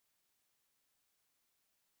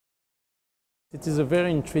It is a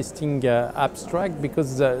very interesting abstract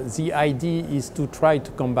because the idea is to try to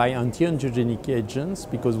combine anti-androgenic agents,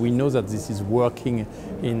 because we know that this is working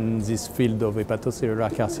in this field of hepatocellular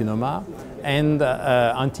carcinoma, and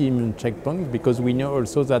anti-immune checkpoints, because we know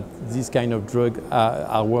also that this kind of drugs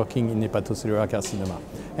are working in hepatocellular carcinoma.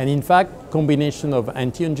 And in fact, combination of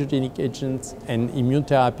anti-androgenic agents and immune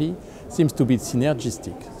therapy seems to be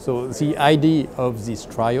synergistic. So the idea of this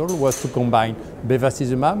trial was to combine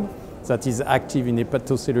Bevacizumab, that is active in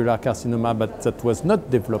hepatocellular carcinoma, but that was not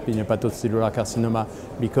developed in hepatocellular carcinoma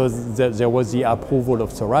because there was the approval of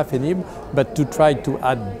Sorafenib, but to try to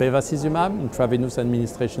add Bevacizumab, intravenous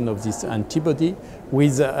administration of this antibody,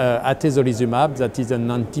 with Atezolizumab, that is an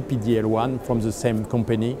anti-PD-L1 from the same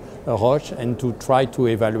company, Roche, and to try to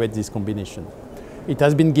evaluate this combination. It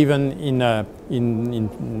has been given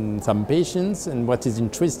in some patients, and what is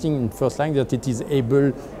interesting in first line that it is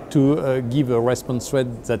able to give a response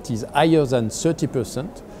rate that is higher than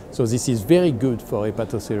 30%. So this is very good for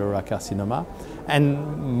hepatocellular carcinoma.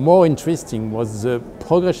 And more interesting was the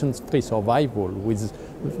progression-free survival with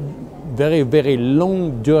very, very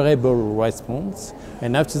long durable response.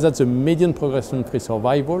 And after that, the median progression-free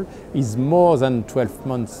survival is more than 12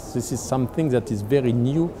 months. This is something that is very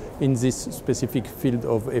new in this specific field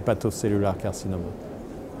of hepatocellular carcinoma.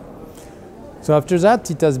 So after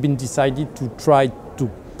that, it has been decided to try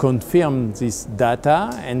to confirm this data,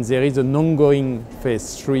 and there is an ongoing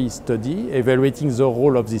phase 3 study evaluating the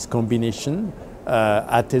role of this combination,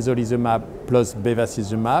 Atezolizumab plus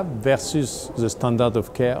Bevacizumab versus the standard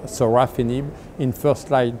of care, Sorafenib, in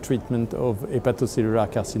first-line treatment of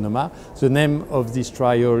hepatocellular carcinoma. The name of this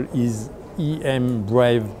trial is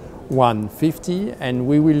EM-BRAVE 150, and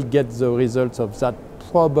we will get the results of that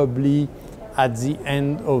probably at the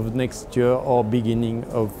end of next year or beginning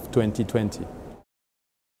of 2020.